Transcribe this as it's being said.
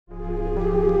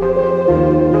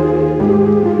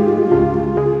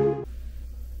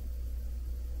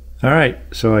Alright,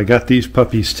 so I got these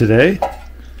puppies today.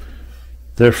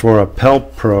 They're for a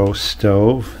PelPro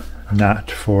stove, not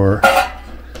for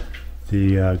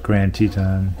the Grand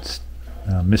Teton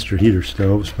Mr. Heater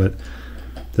stoves, but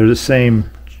they're the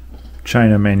same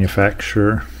China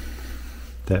manufacturer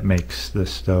that makes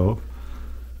this stove.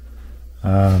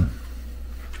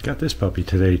 Got this puppy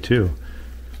today too.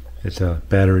 It's a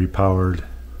battery powered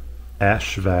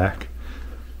ash vac.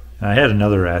 And I had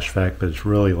another ash vac, but it's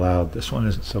really loud. This one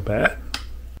isn't so bad.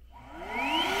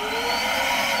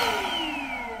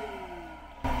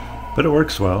 But it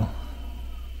works well.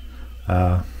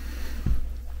 But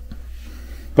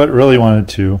really wanted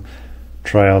to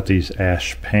try out these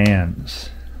ash pans.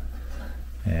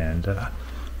 And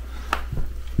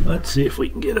let's see if we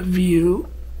can get a view.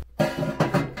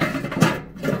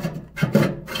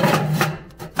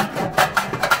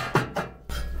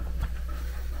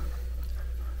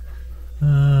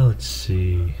 Let's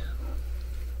see.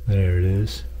 There it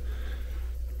is.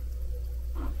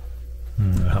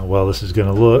 How well this is going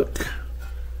to look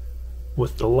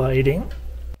with the lighting.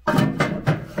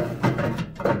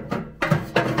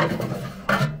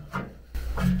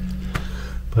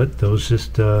 But those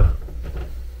just go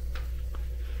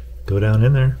down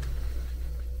in there,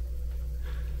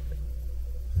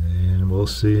 and we'll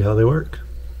see how they work.